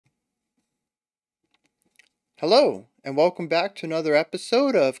Hello, and welcome back to another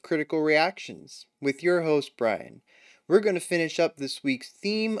episode of Critical Reactions with your host, Bryan. We're going to finish up this week's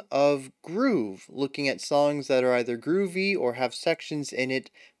theme of groove, looking at songs that are either groovy or have sections in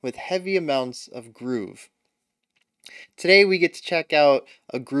it with heavy amounts of groove. Today we get to check out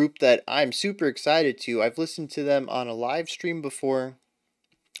a group that I'm super excited to. I've listened to them on a live stream before,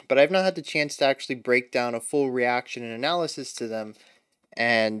 but I've not had the chance to actually break down a full reaction and analysis to them,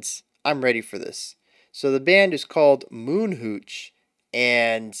 and I'm ready for this. So the band is called Moon Hooch,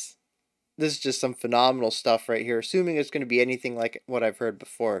 and this is just some phenomenal stuff right here, assuming it's going to be anything like what I've heard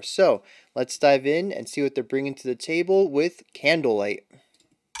before. So let's dive in and see what they're bringing to the table with Candlelight.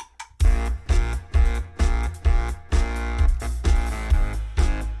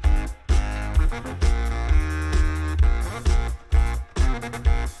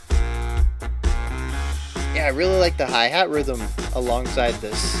 Yeah, I really like the hi-hat rhythm alongside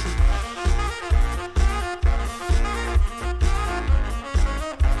this.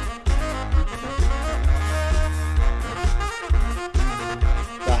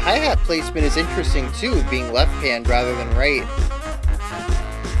 The hi-hat placement is interesting too, being left hand rather than right.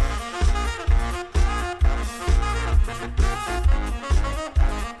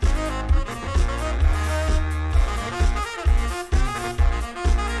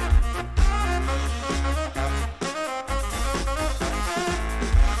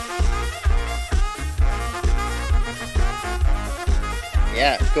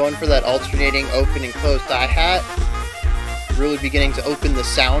 Yeah, going for that alternating open and closed hi-hat. Really beginning to open the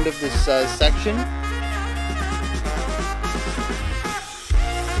sound of this section.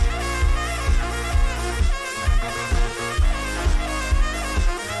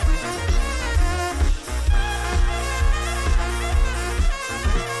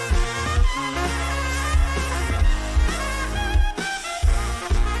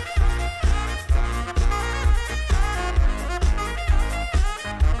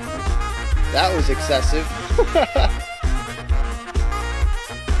 That was excessive.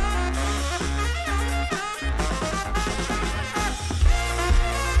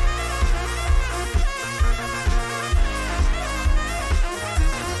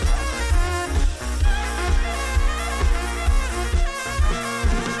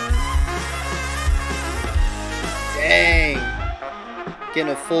 Dang.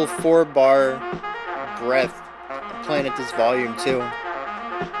 Getting a full 4-bar breath. I'm playing at this volume too.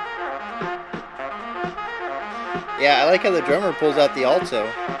 Yeah, I like how the drummer pulls out the alto.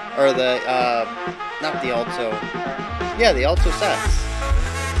 Or the, not the alto. Yeah, the alto sax.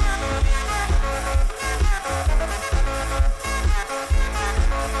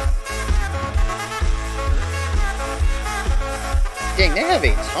 Dang, they have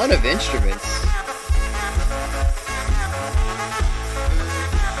a ton of instruments.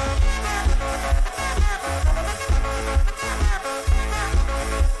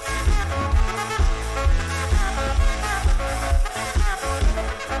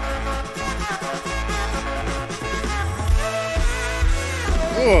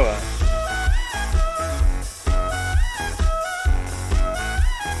 Ugh.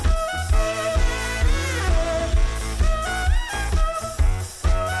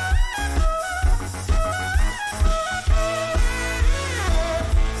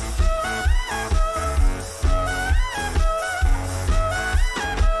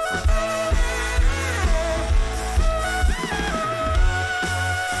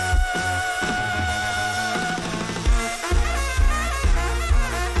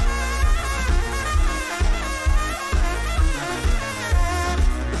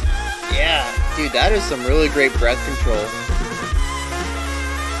 Dude, that is some really great breath control.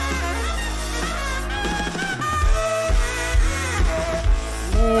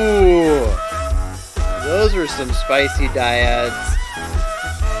 Ooh, those were some spicy dyads.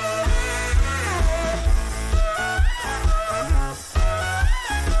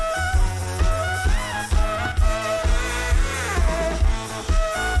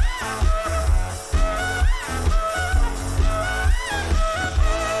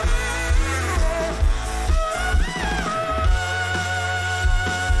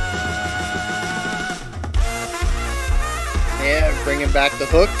 Yeah, bringing back the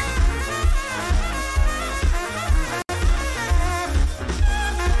hook.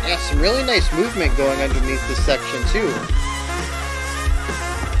 Yeah, some really nice movement going underneath this section too.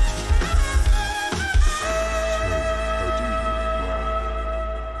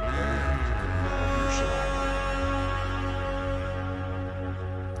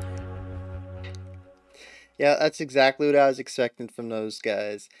 Yeah, that's exactly what I was expecting from those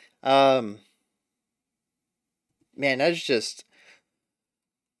guys. Man, that's just...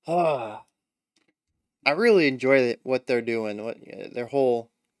 Ah. I really enjoy what they're doing, their whole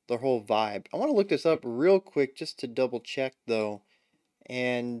vibe. I want to look this up real quick just to double check though,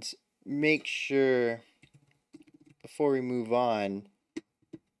 and make sure before we move on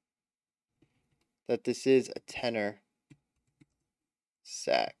that this is a tenor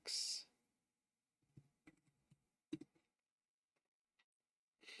sax.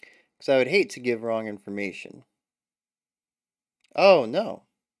 Because I would hate to give wrong information. Oh, no.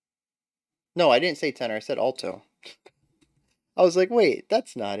 No, I didn't say tenor. I said alto. I was like, wait,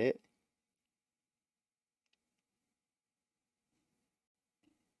 that's not it.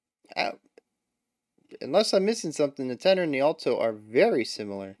 Uh, Unless I'm missing something, the tenor and the alto are very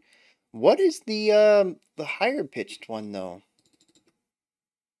similar. What is the higher pitched one though?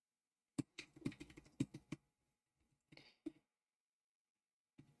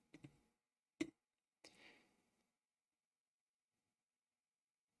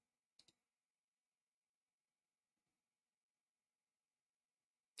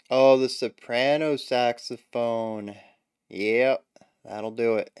 Oh, the soprano saxophone. Yep, that'll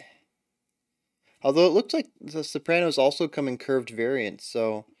do it. Although it looks like the sopranos also come in curved variants,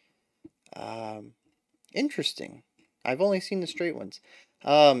 so um, interesting. I've only seen the straight ones.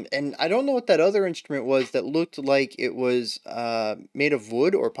 And I don't know what that other instrument was that looked like it was made of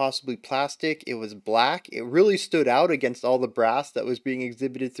wood or possibly plastic. It was black. It really stood out against all the brass that was being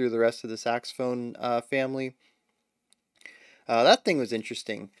exhibited through the rest of the saxophone family. That thing was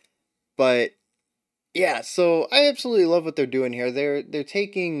interesting. But yeah, so I absolutely love what they're doing here. They're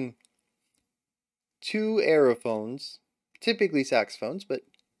taking two aerophones, typically saxophones, but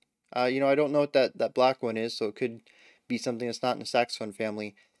I don't know what that black one is, so it could be something that's not in the saxophone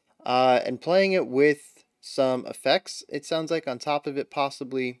family. And playing it with some effects, it sounds like on top of it,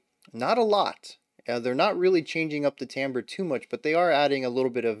 possibly not a lot. They're not really changing up the timbre too much, but they are adding a little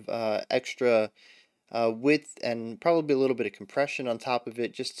bit of extra width and probably a little bit of compression on top of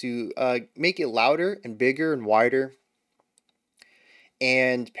it just to make it louder and bigger and wider.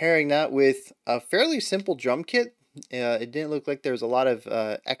 And pairing that with a fairly simple drum kit, it didn't look like there was a lot of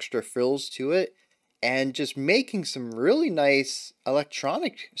extra frills to it, and just making some really nice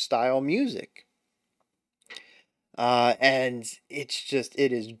electronic style music. And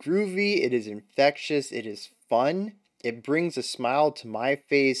it is groovy, it is infectious, it is fun. It brings a smile to my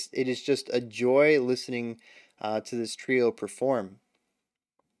face. It is just a joy listening to this trio perform.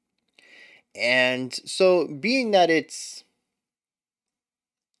 And so, being that it's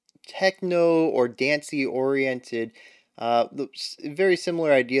techno or dancey oriented, the very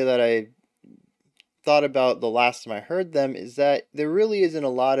similar idea that I thought about the last time I heard them is that there really isn't a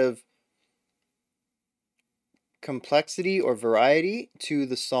lot of complexity or variety to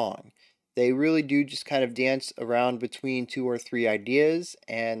the song. They really do just kind of dance around between two or three ideas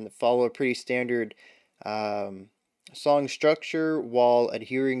and follow a pretty standard um, song structure while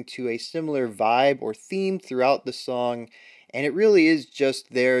adhering to a similar vibe or theme throughout the song. And it really is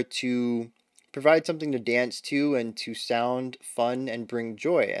just there to provide something to dance to and to sound fun and bring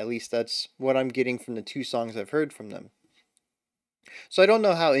joy. At least that's what I'm getting from the two songs I've heard from them. So I don't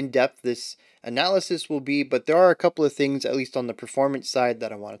know how in depth this analysis will be, but there are a couple of things, at least on the performance side,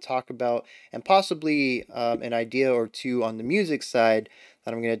 that I want to talk about, and possibly an idea or two on the music side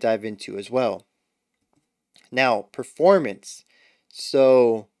that I'm going to dive into as well. Now, performance.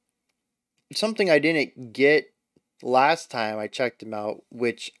 So, something I didn't get last time I checked them out,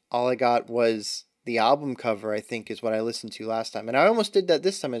 which all I got was the album cover, I think is what I listened to last time. And I almost did that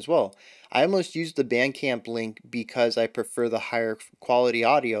this time as well. I almost used the Bandcamp link because I prefer the higher quality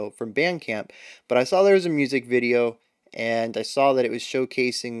audio from Bandcamp. But I saw there was a music video and I saw that it was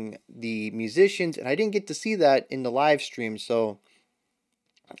showcasing the musicians, and I didn't get to see that in the live stream, so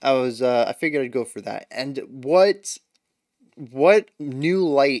I figured I'd go for that. And what new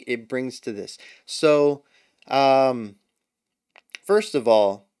light it brings to this. So, um, first of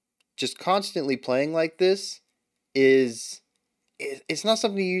all, just constantly playing like this is it's not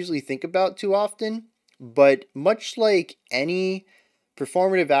something you usually think about too often, but much like any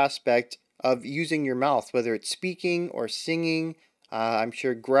performative aspect of using your mouth, whether it's speaking or singing, I'm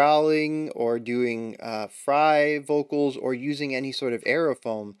sure growling or doing fry vocals or using any sort of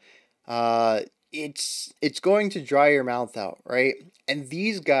aerofoam, uh, it's going to dry your mouth out, right? And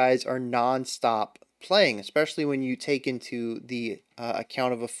these guys are nonstop playing, especially when you take into the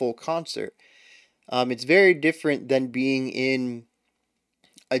account of a full concert. It's very different than being in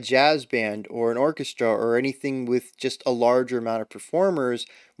a jazz band or an orchestra or anything with just a larger amount of performers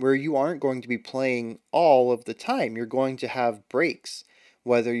where you aren't going to be playing all of the time. You're going to have breaks,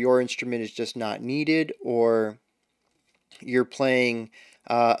 whether your instrument is just not needed or you're playing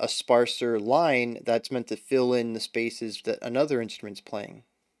a sparser line that's meant to fill in the spaces that another instrument's playing.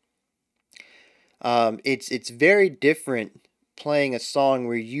 It's very different playing a song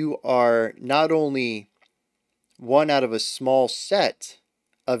where you are not only one out of a small set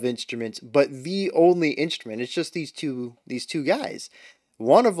of instruments, but the only instrument. It's just these two guys.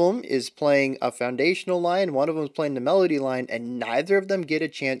 One of them is playing a foundational line, one of them is playing the melody line, and neither of them get a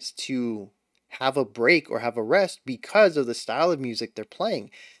chance to have a break or have a rest because of the style of music they're playing.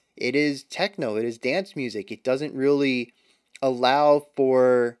 It is techno, it is dance music. It doesn't really allow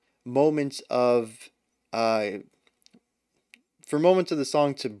moments of uh for moments of the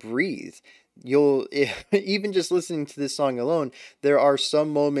song to breathe. You'll even just listening to this song alone, there are some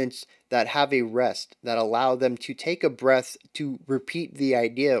moments that have a rest that allow them to take a breath to repeat the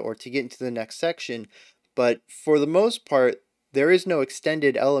idea or to get into the next section. But for the most part, there is no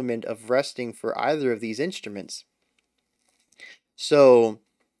extended element of resting for either of these instruments. So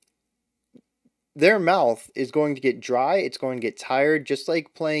their mouth is going to get dry, it's going to get tired, just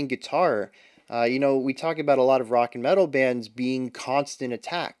like playing guitar. We talk about a lot of rock and metal bands being constant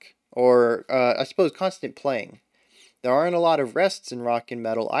attack, or I suppose constant playing. There aren't a lot of rests in rock and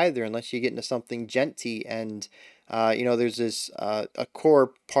metal either, unless you get into something genty. And there's this a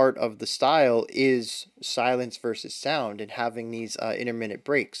core part of the style is silence versus sound and having these intermittent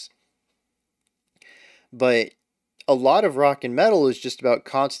breaks. But a lot of rock and metal is just about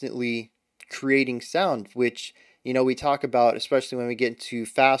constantly creating sound, which we talk about, especially when we get into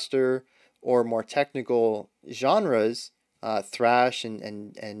faster or more technical genres, thrash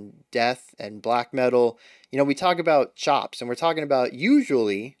and death and black metal. We talk about chops, and we're talking about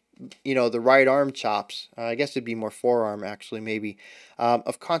usually, the right arm chops. I guess it'd be more forearm actually, maybe,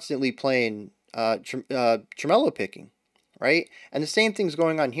 of constantly playing tremolo picking, right? And the same thing's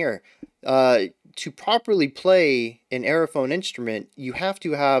going on here. To properly play an aerophone instrument, you have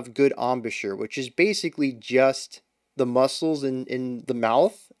to have good embouchure, which is basically just the muscles in the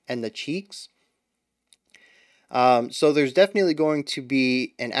mouth and the cheeks. So there's definitely going to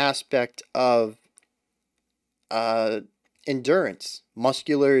be an aspect of endurance,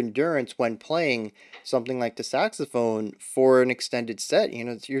 muscular endurance when playing something like the saxophone for an extended set.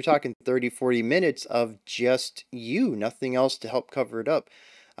 You're talking 30, 40 minutes of just nothing else to help cover it up.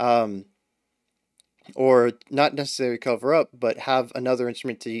 Or not necessarily cover up, but have another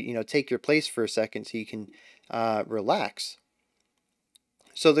instrument to, take your place for a second so you can relax.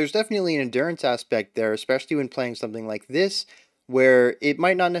 So there's definitely an endurance aspect there, especially when playing something like this, where it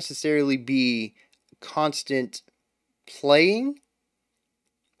might not necessarily be constant playing,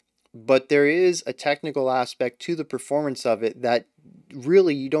 but there is a technical aspect to the performance of it that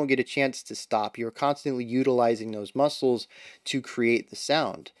really you don't get a chance to stop. You're constantly utilizing those muscles to create the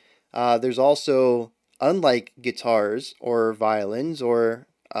sound. There's also, unlike guitars or violins or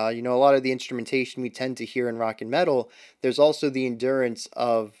a lot of the instrumentation we tend to hear in rock and metal, there's also the endurance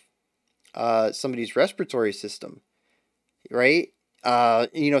of somebody's respiratory system, right?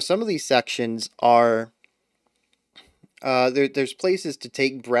 Some of these sections are there's places to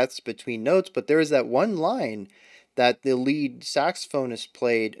take breaths between notes, but there is that one line that the lead saxophonist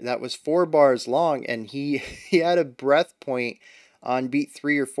played that was 4 bars long, and he he had a breath point on beat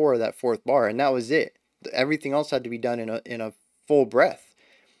 3 or 4 of that fourth bar, and that was it. Everything else had to be done in a full breath.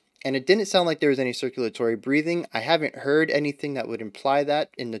 And it didn't sound like there was any circulatory breathing. I haven't heard anything that would imply that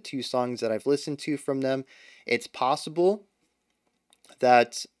in the 2 songs that I've listened to from them. It's possible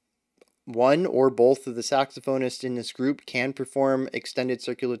that one or both of the saxophonists in this group can perform extended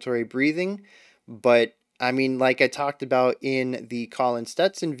circulatory breathing, but I mean, like I talked about in the Colin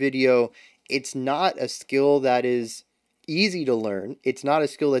Stetson video, it's not a skill that is easy to learn. It's not a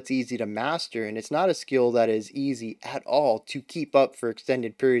skill that's easy to master, and it's not a skill that is easy at all to keep up for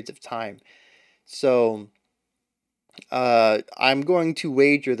extended periods of time. So I'm going to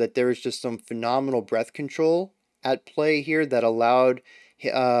wager that there is just some phenomenal breath control at play here that allowed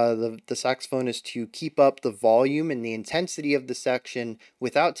the saxophonist to keep up the volume and the intensity of the section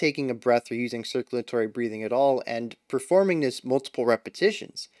without taking a breath or using circulatory breathing at all, and performing this multiple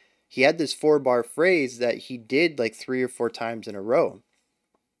repetitions. He had this 4-bar phrase that he did like 3 or 4 times in a row.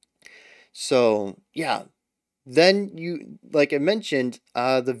 So yeah, then like I mentioned,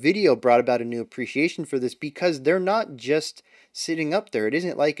 the video brought about a new appreciation for this because they're not just sitting up there. It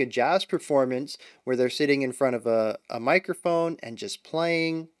isn't like a jazz performance where they're sitting in front of a microphone and just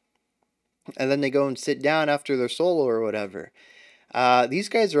playing, and then they go and sit down after their solo or whatever. These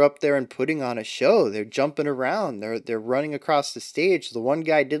guys are up there and putting on a show. They're jumping around. They're running across the stage. The one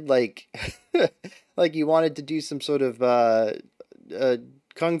guy did like like he wanted to do some sort of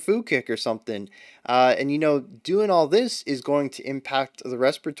kung fu kick or something. And doing all this is going to impact the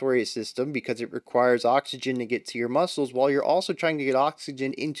respiratory system because it requires oxygen to get to your muscles while you're also trying to get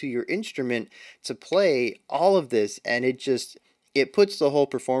oxygen into your instrument to play all of this. And it puts the whole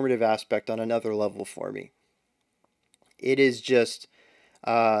performative aspect on another level for me. It is just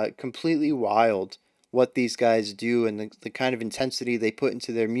completely wild what these guys do and the kind of intensity they put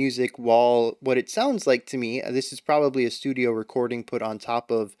into their music, while what it sounds like to me, this is probably a studio recording put on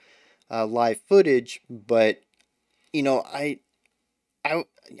top of live footage, but you know, I,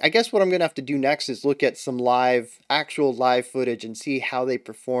 I guess what I'm gonna have to do next is look at some actual live footage and see how they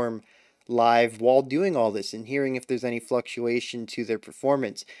perform live while doing all this and hearing if there's any fluctuation to their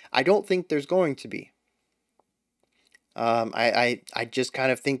performance. I don't think there's going to be. I just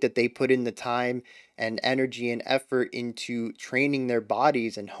kind of think that they put in the time and energy and effort into training their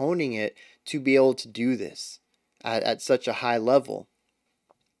bodies and honing it to be able to do this at such a high level.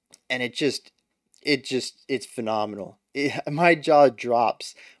 And it's phenomenal. My jaw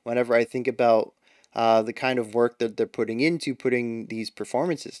drops whenever I think about the kind of work that they're putting into putting these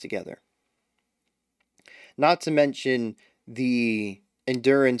performances together. Not to mention the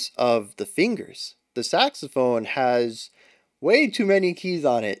endurance of the fingers. The saxophone has way too many keys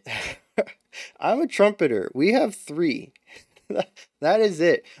on it. I'm a trumpeter. We have 3. That is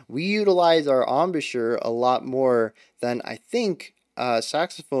it. We utilize our embouchure a lot more than I think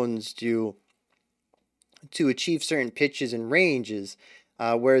saxophones do to achieve certain pitches and ranges.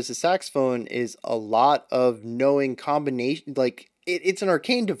 Whereas the saxophone is a lot of knowing combination. Like it's an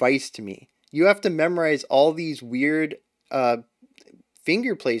arcane device to me. You have to memorize all these weird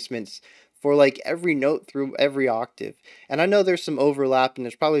finger placements for like every note through every octave. And I know there's some overlap and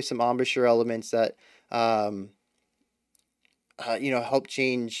there's probably some embouchure elements that help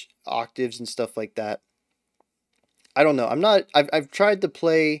change octaves and stuff like that. I don't know. I've tried to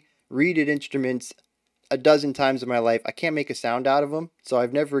play reeded instruments a dozen times in my life. I can't make a sound out of them, so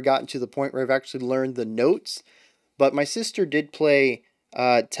I've never gotten to the point where I've actually learned the notes. But my sister did play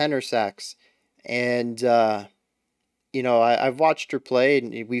tenor sax, and I've watched her play,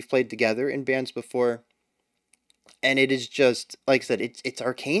 and we've played together in bands before. And it is just, like I said, it's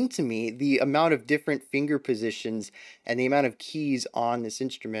arcane to me, the amount of different finger positions and the amount of keys on this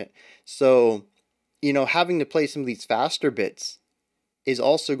instrument. So, having to play some of these faster bits is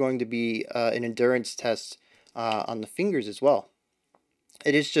also going to be an endurance test on the fingers as well.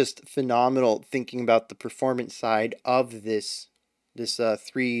 It is just phenomenal thinking about the performance side of this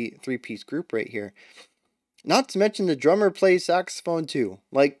three-piece group right here. Not to mention the drummer plays saxophone too.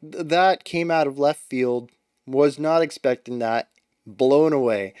 Like that came out of left field. Was not expecting that. Blown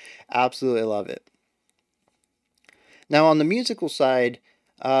away. Absolutely love it. Now on the musical side,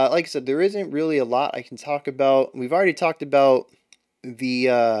 like I said, there isn't really a lot I can talk about. We've already talked about the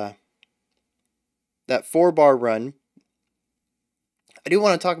that 4-bar run. I do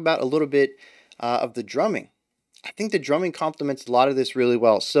want to talk about a little bit of the drumming. I think the drumming complements a lot of this really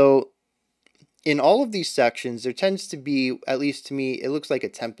well. So in all of these sections, there tends to be, at least to me, it looks like a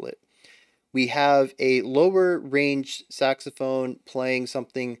template. We have a lower range saxophone playing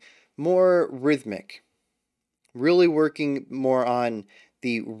something more rhythmic, really working more on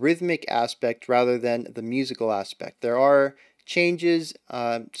the rhythmic aspect rather than the musical aspect. There are changes.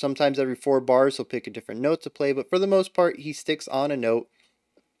 Sometimes every 4 bars he'll pick a different note to play, but for the most part he sticks on a note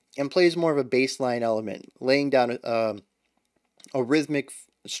and plays more of a bass line element, laying down a rhythmic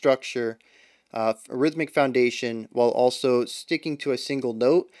structure, a rhythmic foundation, while also sticking to a single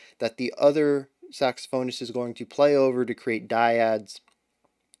note that the other saxophonist is going to play over to create dyads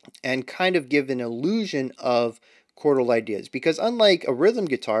and kind of give an illusion of chordal ideas. Because unlike a rhythm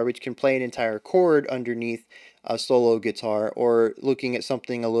guitar, which can play an entire chord underneath a solo guitar, or looking at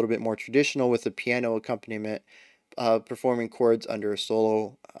something a little bit more traditional with a piano accompaniment, performing chords under a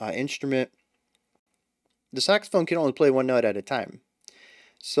solo instrument, the saxophone can only play one note at a time.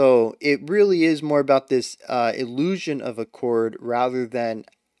 So it really is more about this illusion of a chord rather than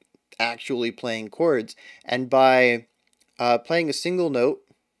actually playing chords. And by playing a single note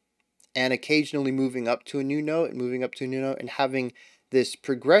and occasionally moving up to a new note and moving up to a new note and having this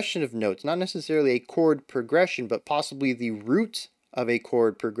progression of notes, not necessarily a chord progression, but possibly the root of a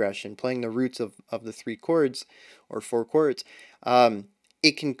chord progression, playing the roots of the 3 chords or 4 chords,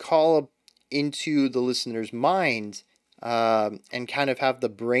 it can call into the listener's mind and kind of have the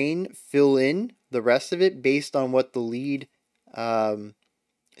brain fill in the rest of it based on what the lead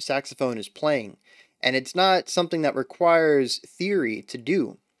saxophone is playing. And it's not something that requires theory to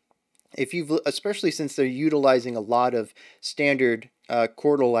do. If you've, especially since they're utilizing a lot of standard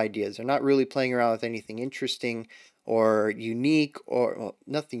chordal ideas, they're not really playing around with anything interesting or unique, or well,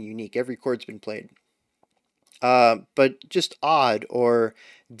 nothing unique. Every chord's been played. But just odd or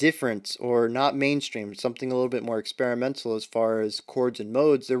different or not mainstream, something a little bit more experimental as far as chords and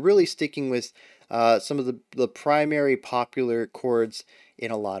modes. They're really sticking with some of the primary popular chords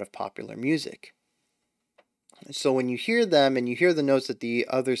in a lot of popular music. So when you hear them and you hear the notes that the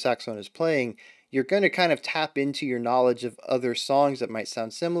other saxophone is playing, you're going to kind of tap into your knowledge of other songs that might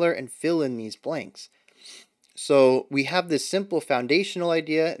sound similar and fill in these blanks. So we have this simple foundational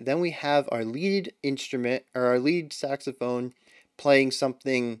idea, then we have our lead instrument or our lead saxophone playing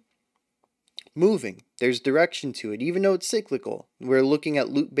something moving. There's direction to it, even though it's cyclical. We're looking at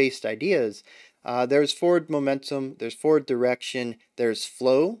loop-based ideas. There's forward momentum, there's forward direction, there's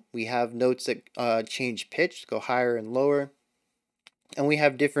flow. We have notes that change pitch, go higher and lower. And we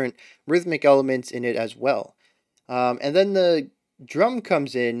have different rhythmic elements in it as well. And then the drum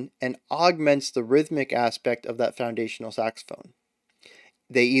comes in and augments the rhythmic aspect of that foundational saxophone.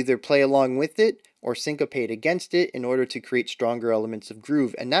 They either play along with it or syncopate against it in order to create stronger elements of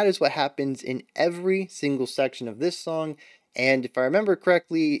groove. And that is what happens in every single section of this song. And if I remember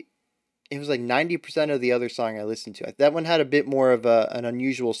correctly, it was like 90% of the other song I listened to. That one had a bit more of an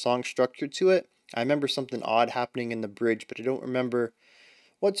unusual song structure to it. I remember something odd happening in the bridge, but I don't remember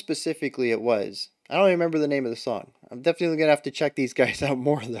what specifically it was. I don't even remember the name of the song. I'm definitely going to have to check these guys out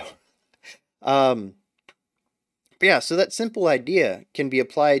more, though. But yeah, so that simple idea can be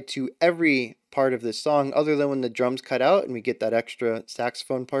applied to every part of this song other than when the drums cut out and we get that extra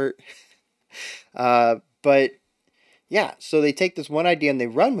saxophone part. But yeah, so they take this one idea and they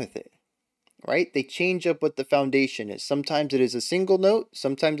run with it, right? They change up what the foundation is. Sometimes it is a single note.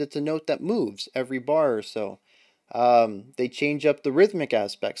 Sometimes it's a note that moves every bar or so. They change up the rhythmic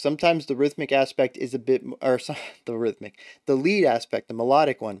aspect. Sometimes the rhythmic aspect is a bit, or the lead aspect, the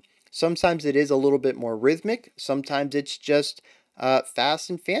melodic one. Sometimes it is a little bit more rhythmic. Sometimes it's just fast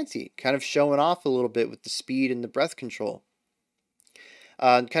and fancy, kind of showing off a little bit with the speed and the breath control.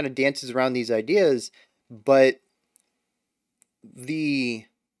 Kind of dances around these ideas, but the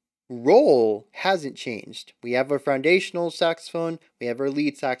role hasn't changed. We have our foundational saxophone, we have our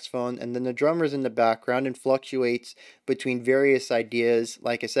lead saxophone, and then the drummer's in the background and fluctuates between various ideas,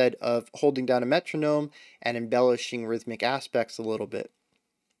 like I said, of holding down a metronome and embellishing rhythmic aspects a little bit.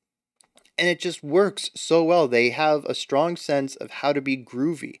 And it just works so well. They have a strong sense of how to be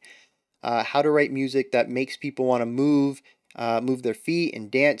groovy, how to write music that makes people want to move their feet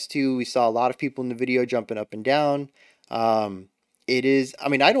and dance to. We saw a lot of people in the video jumping up and down. It is, I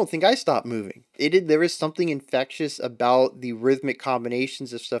mean, I don't think I stopped moving. There is something infectious about the rhythmic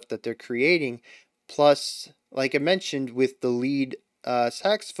combinations of stuff that they're creating. Plus, like I mentioned, with the lead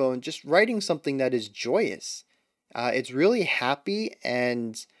saxophone, just writing something that is joyous. It's really happy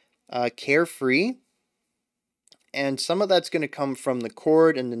and carefree. And some of that's going to come from the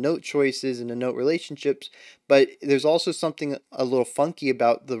chord and the note choices and the note relationships, but there's also something a little funky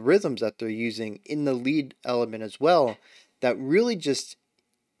about the rhythms that they're using in the lead element as well that really just,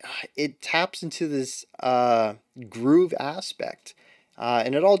 it taps into this groove aspect,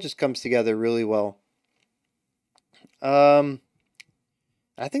 and it all just comes together really well. I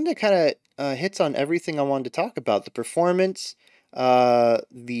think that kind of hits on everything I wanted to talk about. The performance,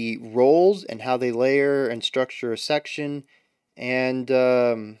 the roles and how they layer and structure a section, and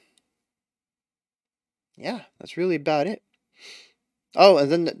yeah, that's really about it. Oh,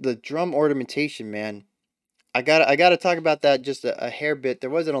 and then the drum ornamentation, man. I gotta talk about that just a hair bit. There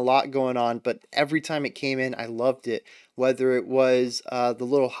wasn't a lot going on, but every time it came in, I loved it. Whether it was the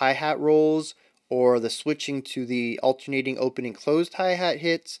little hi-hat rolls or the switching to the alternating open and closed hi-hat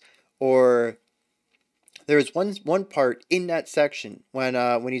hits, or there was one part in that section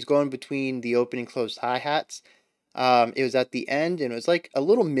when he's going between the open and closed hi-hats. It was at the end, and it was like a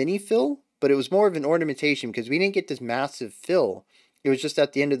little mini fill, but it was more of an ornamentation because we didn't get this massive fill. It was just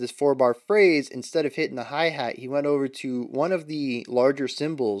at the end of this 4-bar phrase, instead of hitting the hi-hat, he went over to one of the larger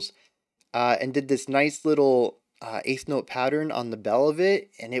cymbals and did this nice little eighth note pattern on the bell of it,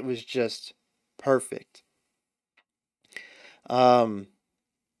 and it was just perfect. So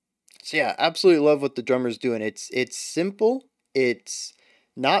yeah, absolutely love what the drummer's doing. It's simple, it's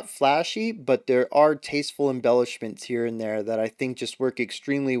not flashy, but there are tasteful embellishments here and there that I think just work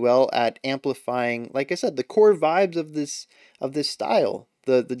extremely well at amplifying, like I said, the core vibes of this style,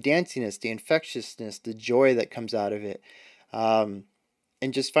 the danciness, the infectiousness, the joy that comes out of it, and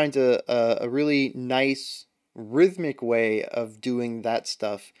just finds a really nice rhythmic way of doing that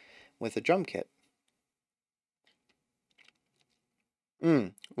stuff with a drum kit.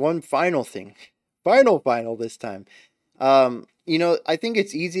 One final thing, final this time. I think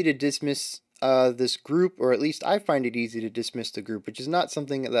it's easy to dismiss this group, or at least I find it easy to dismiss the group, which is not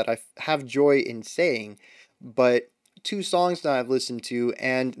something that I have joy in saying, but two songs that I've listened to,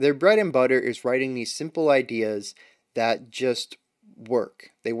 and their bread and butter is writing these simple ideas that just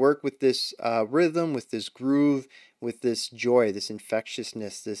work. They work with this rhythm, with this groove, with this joy, this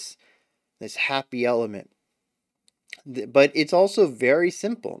infectiousness, this happy element. But it's also very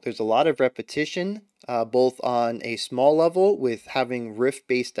simple. There's a lot of repetition, both on a small level with having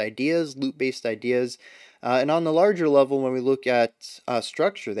riff-based ideas, loop-based ideas, and on the larger level, when we look at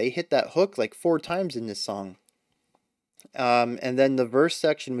structure, they hit that hook like 4 times in this song. And then the verse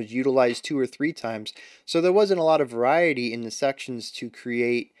section was utilized 2 or 3 times. So there wasn't a lot of variety in the sections to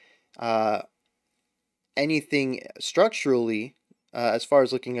create anything structurally as far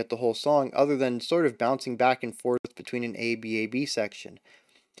as looking at the whole song, other than sort of bouncing back and forth between an A, B section.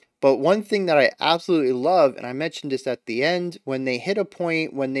 But one thing that I absolutely love, and I mentioned this at the end, when they hit a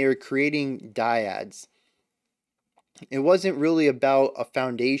point when they were creating dyads, it wasn't really about a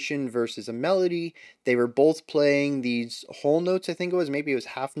foundation versus a melody. They were both playing these whole notes, I think it was, maybe it was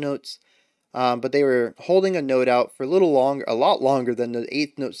half notes, but they were holding a note out for a lot longer than the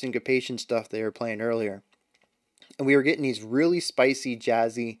 8th note syncopation stuff they were playing earlier. And we were getting these really spicy,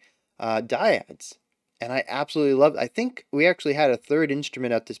 jazzy dyads. And I absolutely loved it. I think we actually had a third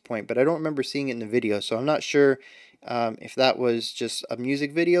instrument at this point, but I don't remember seeing it in the video, so I'm not sure if that was just a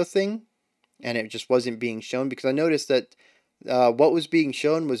music video thing and it just wasn't being shown, because I noticed that what was being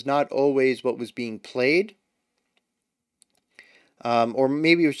shown was not always what was being played. Or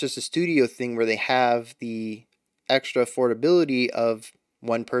maybe it was just a studio thing where they have the extra affordability of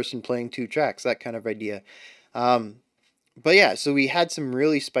one person playing 2 tracks, that kind of idea. But yeah, so we had some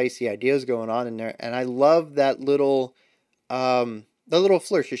really spicy ideas going on in there, and I love that little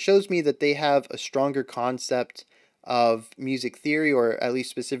flourish. It shows me that they have a stronger concept of music theory, or at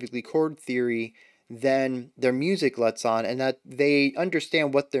least specifically chord theory, than their music lets on, and that they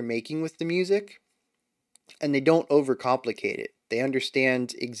understand what they're making with the music, and they don't overcomplicate it. They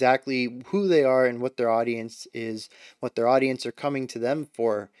understand exactly who they are and what their audience is, what their audience are coming to them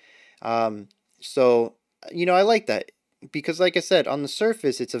for. So, I like that, because like I said, on the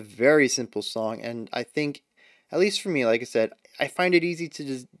surface, it's a very simple song, and I think, at least for me, like I said, I find it easy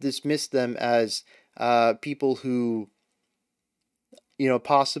to dismiss them as people who,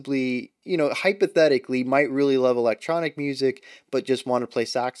 possibly, hypothetically might really love electronic music, but just want to play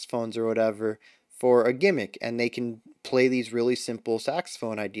saxophones or whatever for a gimmick, and they can play these really simple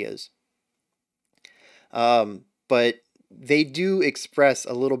saxophone ideas. But they do express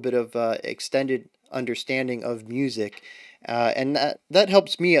a little bit of extended understanding of music, and that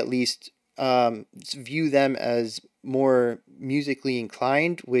helps me at least view them as more musically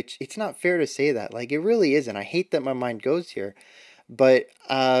inclined, which it's not fair to say that. Like, it really isn't. I hate that my mind goes here. But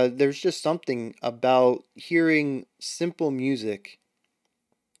there's just something about hearing simple music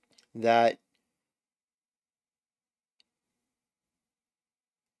that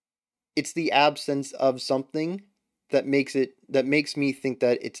it's the absence of something that makes me think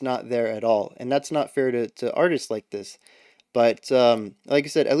that it's not there at all. And that's not fair to artists like this. But like I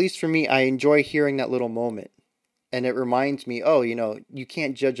said, at least for me, I enjoy hearing that little moment. And it reminds me, oh, you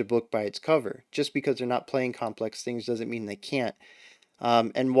can't judge a book by its cover. Just because they're not playing complex things doesn't mean they can't.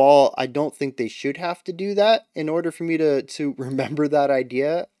 And while I don't think they should have to do that in order for me to remember that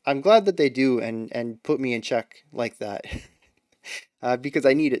idea, I'm glad that they do and put me in check like that. Because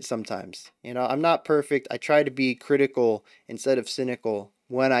I need it sometimes. I'm not perfect. I try to be critical instead of cynical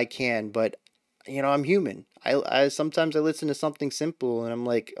when I can, but I'm human. I sometimes I listen to something simple and I'm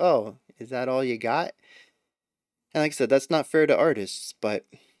like, oh, is that all you got? And like I said, that's not fair to artists, but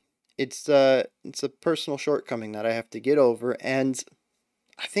it's a personal shortcoming that I have to get over, and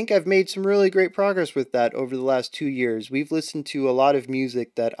I think I've made some really great progress with that over the last 2 years. We've listened to a lot of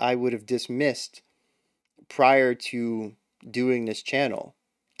music that I would have dismissed prior to doing this channel.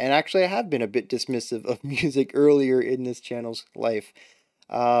 And actually, I have been a bit dismissive of music earlier in this channel's life.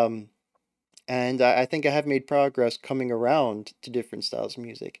 And I think I have made progress coming around to different styles of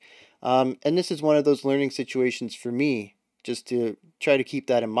music. And this is one of those learning situations for me, just to try to keep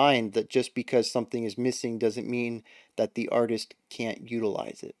that in mind, that just because something is missing doesn't mean that the artist can't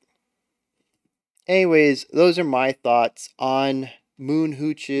utilize it. Anyways, those are my thoughts on Moon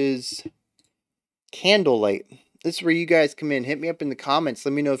Hooch's Candlelight. This is where you guys come in. Hit me up in the comments.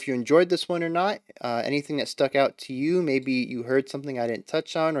 Let me know if you enjoyed this one or not. Anything that stuck out to you. Maybe you heard something I didn't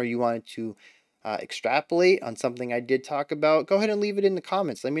touch on, or you wanted to extrapolate on something I did talk about. Go ahead and leave it in the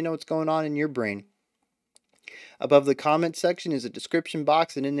comments. Let me know what's going on in your brain. Above the comment section is a description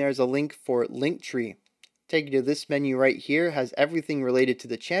box, and in there is a link for Linktree take you to this menu right here. It has everything related to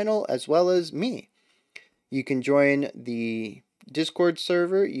the channel as well as me. You can join the Discord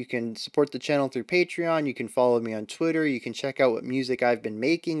server, you can support the channel through Patreon, you can follow me on Twitter, you can check out what music I've been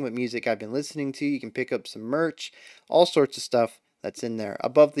making, what music I've been listening to, you can pick up some merch, all sorts of stuff that's in there.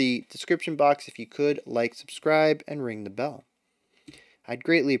 Above the description box, if you could, like, subscribe, and ring the bell. I'd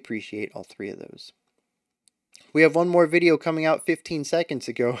greatly appreciate all three of those. We have one more video coming out 15 seconds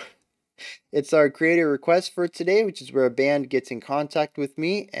ago. It's our creator request for today, which is where a band gets in contact with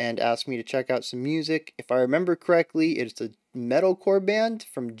me and asks me to check out some music. If I remember correctly, it's a metalcore band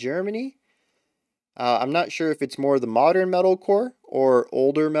from Germany. I'm not sure if it's more the modern metalcore or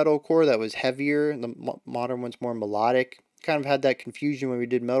older metalcore that was heavier. The modern one's more melodic. Kind of had that confusion when we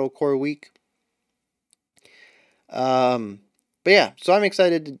did Metalcore Week. But yeah, so I'm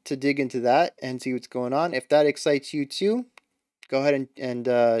excited to dig into that and see what's going on. If that excites you too, go ahead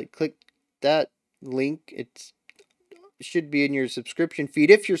and click that link. It should be in your subscription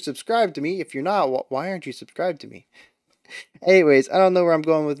feed if you're subscribed to me. If you're not, why aren't you subscribed to me? Anyways, I don't know where I'm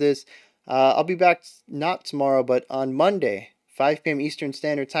going with this. I'll be back not tomorrow, but on Monday, 5 p.m. Eastern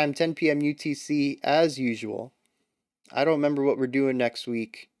Standard Time, 10 p.m. UTC, as usual. I don't remember what we're doing next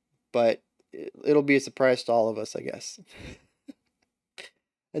week, but it'll be a surprise to all of us, I guess.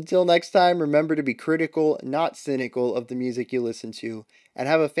 Until next time, remember to be critical, not cynical of the music you listen to, and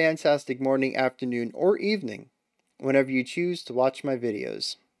have a fantastic morning, afternoon, or evening whenever you choose to watch my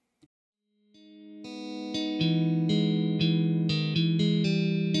videos.